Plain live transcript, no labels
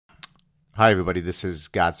Hi, everybody. This is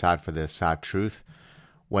God Saad for the Saad Truth.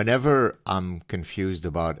 Whenever I'm confused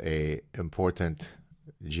about a important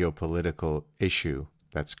geopolitical issue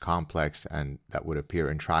that's complex and that would appear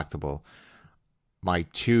intractable, my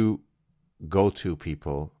two go-to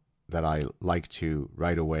people that I like to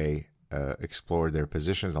right away explore their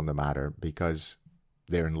positions on the matter because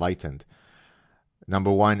they're enlightened.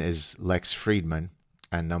 Number one is Lex Fridman,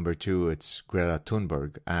 and number two, it's Greta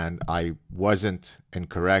Thunberg. And I wasn't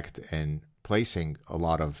incorrect in placing a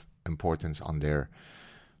lot of importance on their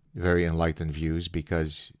very enlightened views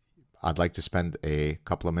because I'd like to spend a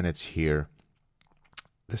couple of minutes here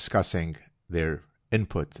discussing their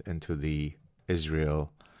input into the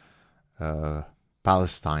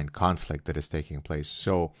Israel-Palestine conflict that is taking place.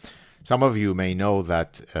 So some of you may know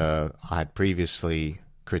that I had previously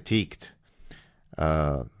critiqued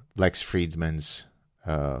Lex Fridman's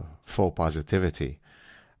faux positivity,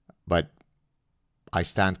 but I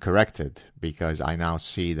stand corrected because I now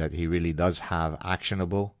see that he really does have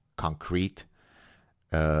actionable, concrete,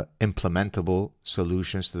 implementable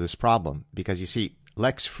solutions to this problem. Because you see,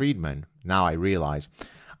 Lex Fridman, now I realize,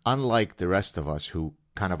 unlike the rest of us who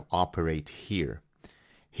kind of operate here,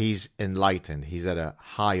 he's enlightened. He's at a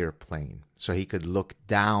higher plane. So he could look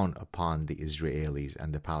down upon the Israelis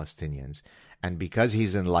and the Palestinians. And because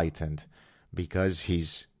he's enlightened, because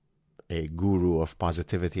he's a guru of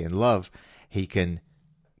positivity and love, he can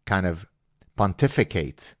kind of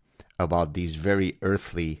pontificate about these very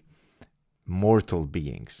earthly, mortal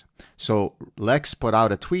beings. So Lex put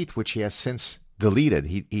out a tweet, which he has since deleted.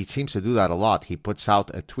 He seems to do that a lot. He puts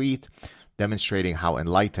out a tweet demonstrating how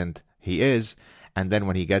enlightened he is, and then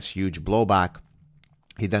when he gets huge blowback,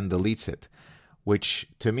 he then deletes it, which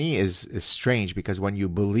to me is strange because when you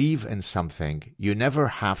believe in something, you never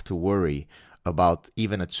have to worry about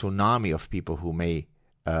even a tsunami of people who may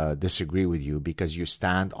disagree with you because you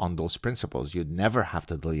stand on those principles. You'd never have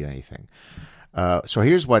to delete anything. So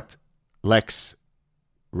here's what Lex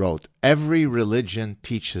wrote. Every religion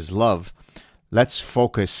teaches love. Let's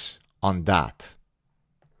focus on that.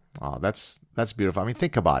 Oh, that's beautiful. I mean,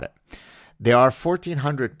 think about it. There are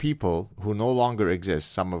 1,400 people who no longer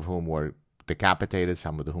exist, some of whom were decapitated,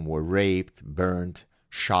 some of whom were raped, burned,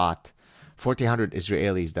 shot. 1,400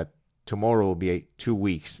 Israelis that tomorrow will be 2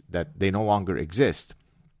 weeks that they no longer exist.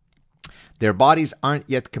 Their bodies aren't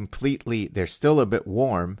yet completely, they're still a bit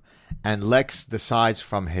warm, and Lex decides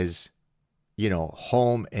from his,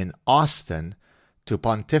 home in Austin to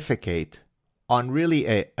pontificate on really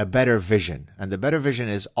a better vision. And the better vision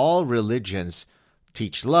is all religions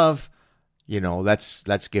teach love.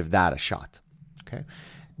 Let's give that a shot. Okay.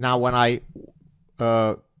 Now, when I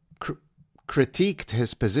critiqued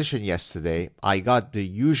his position yesterday, I got the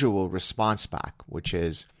usual response back, which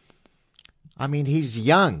is, he's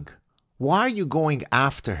young. Why are you going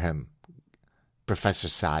after him, Professor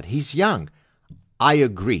Saad? He's young. I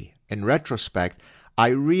agree. In retrospect, I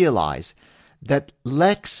realize that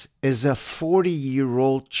Lex is a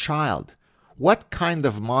 40-year-old child. What kind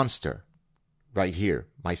of monster, right here,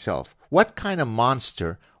 myself, what kind of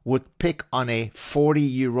monster would pick on a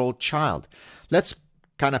 40-year-old child? Let's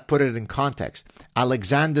kind of put it in context.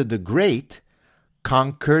 Alexander the Great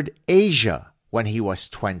conquered Asia when he was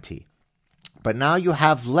 20. But now you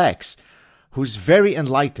have Lex, who's very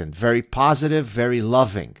enlightened, very positive, very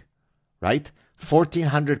loving, right?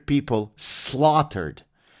 1,400 people slaughtered.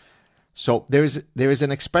 So there is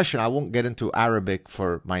an expression, I won't get into Arabic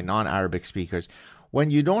for my non-Arabic speakers.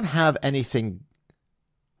 When you don't have anything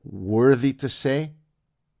worthy to say,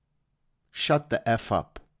 shut the F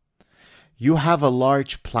up. You have a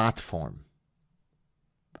large platform.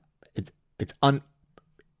 It's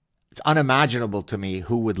unimaginable to me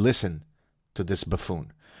who would listen to this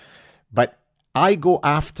buffoon. But I go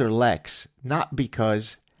after Lex not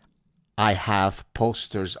because I have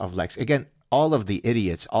posters of Lex. Again, all of the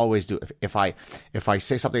idiots always do. If I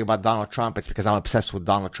say something about Donald Trump, it's because I'm obsessed with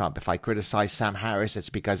Donald Trump. If I criticize Sam Harris, it's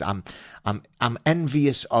because I'm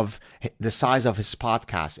envious of the size of his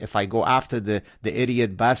podcast. If I go after the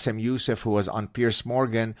idiot Bassem Youssef who was on Piers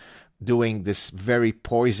Morgan doing this very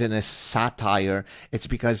poisonous satire, it's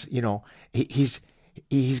because he's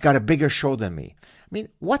got a bigger show than me.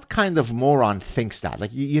 What kind of moron thinks that?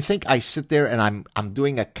 Like, you think I sit there and I'm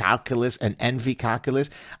doing a calculus, an envy calculus?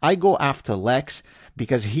 I go after Lex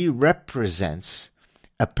because he represents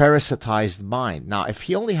a parasitized mind. Now, if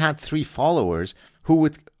he only had 3 followers, who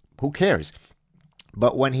cares?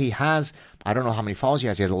 But when he has, I don't know how many followers he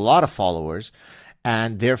has a lot of followers,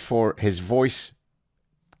 and therefore his voice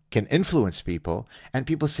can influence people, and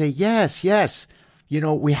people say, yes,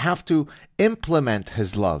 we have to implement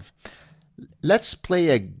his love. Let's play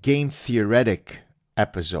a game theoretic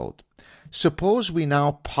episode. Suppose we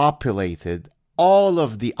now populated all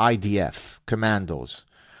of the IDF commandos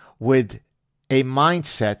with a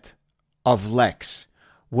mindset of Lex.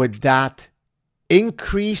 Would that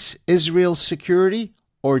increase Israel's security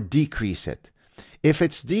or decrease it? If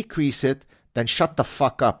it's decrease it, then shut the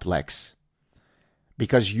fuck up, Lex.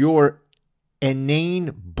 Because your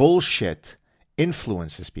inane bullshit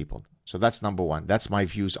influences people. So that's number one. That's my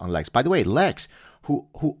views on Lex. By the way, Lex,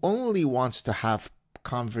 who only wants to have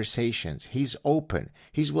conversations, he's open,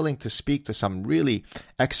 he's willing to speak to some really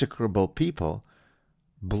execrable people,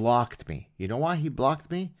 blocked me. You know why he blocked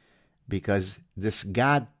me? Because this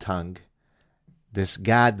Gad tongue, this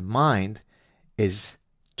Gad mind is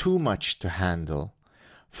too much to handle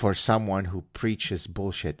for someone who preaches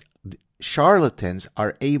bullshit. Charlatans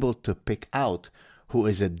are able to pick out who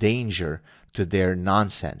is a danger to their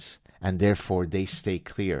nonsense, and therefore they stay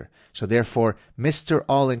clear. So therefore, Mr.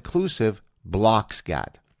 All-Inclusive blocks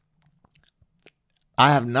Gad.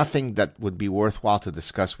 I have nothing that would be worthwhile to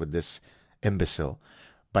discuss with this imbecile.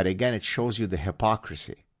 But again, it shows you the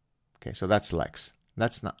hypocrisy. Okay, so that's Lex.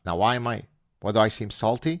 That's not. Now, why do I seem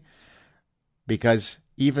salty? Because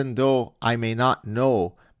even though I may not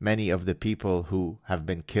know many of the people who have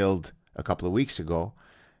been killed a couple of weeks ago,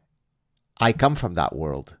 I come from that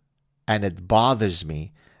world. And it bothers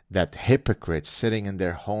me that hypocrites sitting in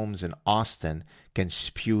their homes in Austin can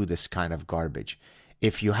spew this kind of garbage.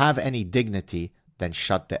 If you have any dignity, then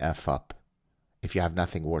shut the F up. If you have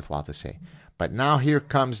nothing worthwhile to say. But now here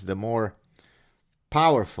comes the more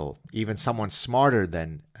powerful, even someone smarter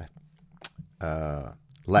than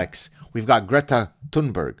Lex. We've got Greta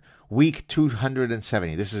Thunberg, week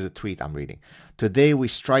 270. This is a tweet I'm reading. Today we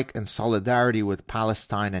strike in solidarity with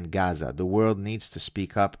Palestine and Gaza. The world needs to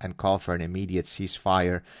speak up and call for an immediate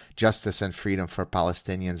ceasefire, justice and freedom for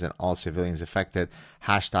Palestinians and all civilians affected.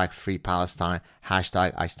 Hashtag Free Palestine.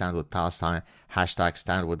 Hashtag I stand with Palestine. Hashtag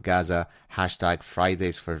stand with Gaza. Hashtag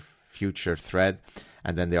Fridays for Future thread.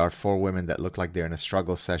 And then there are 4 women that look like they're in a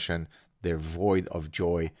struggle session. They're void of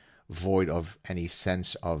joy, void of any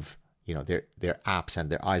sense of, they're absent.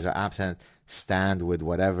 Their eyes are absent. Stand with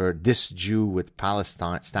whatever. This Jew with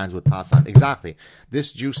Palestine stands with Palestine. Exactly.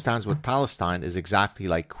 This Jew stands with Palestine is exactly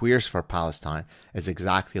like Queers for Palestine, is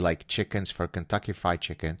exactly like Chickens for Kentucky Fried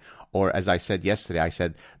Chicken. Or as I said yesterday, I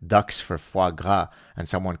said ducks for foie gras, and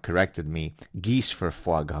someone corrected me, geese for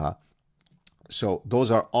foie gras. So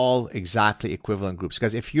those are all exactly equivalent groups.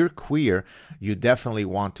 Because if you're queer, you definitely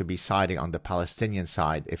want to be siding on the Palestinian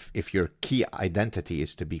side if your key identity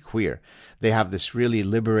is to be queer. They have this really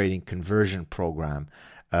liberating conversion program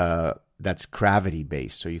that's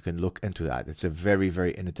gravity-based. So you can look into that. It's a very,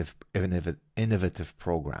 very innovative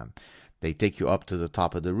program. They take you up to the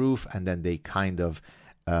top of the roof, and then they kind of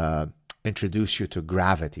introduce you to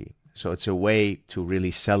gravity. So it's a way to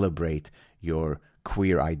really celebrate your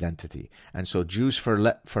queer identity. And so Jews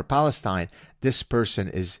for Palestine, this person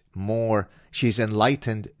is more, she's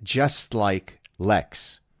enlightened just like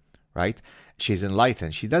Lex, right? She's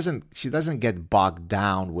enlightened. She doesn't get bogged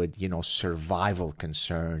down with, survival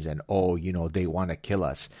concerns and, they want to kill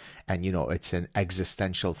us. And, it's an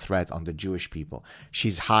existential threat on the Jewish people.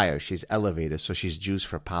 She's higher, she's elevated. So she's Jews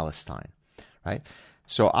for Palestine, right?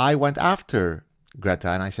 So I went after Greta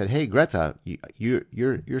and I said, hey, Greta,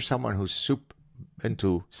 you're someone who's super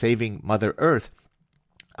into saving Mother Earth.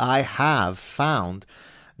 I have found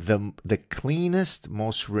the cleanest,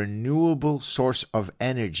 most renewable source of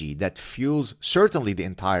energy that fuels certainly the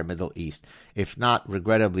entire Middle East, if not,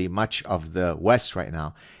 regrettably, much of the West right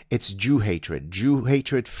now. It's Jew hatred. Jew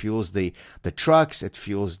hatred fuels the trucks, it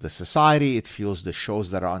fuels the society, it fuels the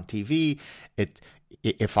shows that are on TV.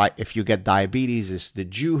 If you get diabetes, it's the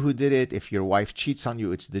Jew who did it. If your wife cheats on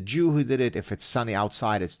you, it's the Jew who did it. If it's sunny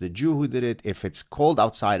outside, it's the Jew who did it. If it's cold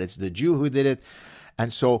outside, it's the Jew who did it.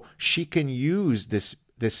 And so she can use this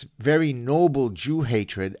very noble Jew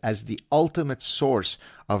hatred as the ultimate source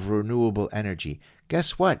of renewable energy.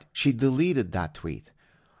 Guess what? She deleted that tweet.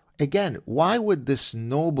 Again, why would this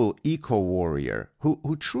noble eco-warrior,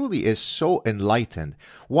 who truly is so enlightened,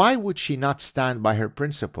 why would she not stand by her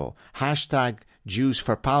principle? Hashtag Jews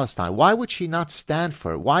for Palestine. Why would she not stand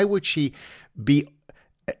for it? Why would she be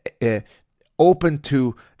open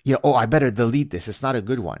to, I better delete this. It's not a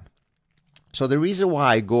good one. So the reason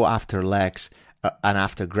why I go after Lex and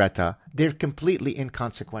after Greta, they're completely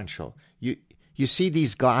inconsequential. You see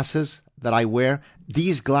these glasses that I wear?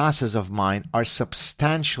 These glasses of mine are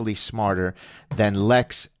substantially smarter than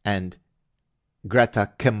Lex and Greta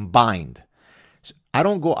combined. So I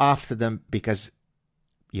don't go after them because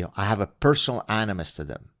I have a personal animus to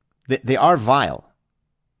them. They are vile.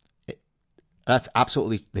 That's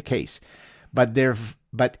absolutely the case.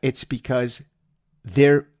 but it's because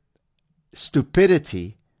their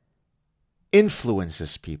stupidity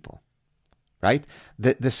influences people, right?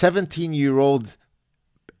 The 17-year-old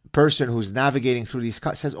person who's navigating through these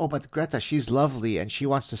says, oh, but Greta, she's lovely and she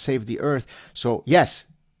wants to save the earth. So yes,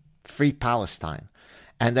 free Palestine.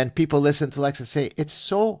 And then people listen to Lex and say, it's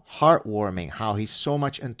so heartwarming how he's so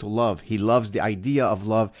much into love. He loves the idea of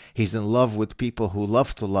love. He's in love with people who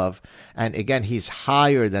love to love. And again, he's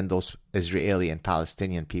higher than those Israeli and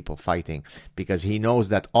Palestinian people fighting because he knows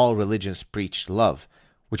that all religions preach love,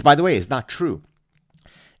 which, by the way, is not true.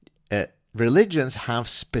 Religions have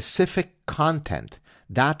specific content.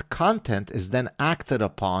 That content is then acted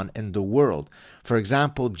upon in the world. For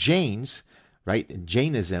example, Jains, right? In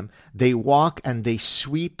Jainism, they walk and they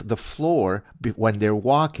sweep the floor when they're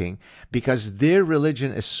walking because their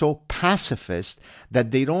religion is so pacifist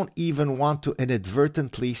that they don't even want to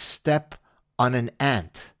inadvertently step on an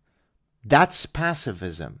ant. That's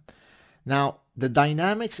pacifism. Now, the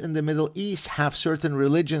dynamics in the Middle East have certain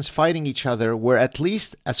religions fighting each other where, at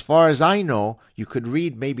least as far as I know, you could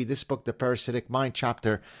read maybe this book, The Parasitic Mind,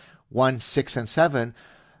 chapter 1, 6, and 7.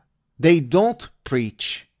 They don't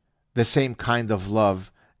preach the same kind of love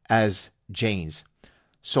as Jains.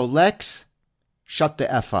 So Lex, shut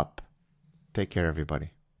the F up. Take care,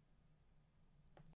 everybody.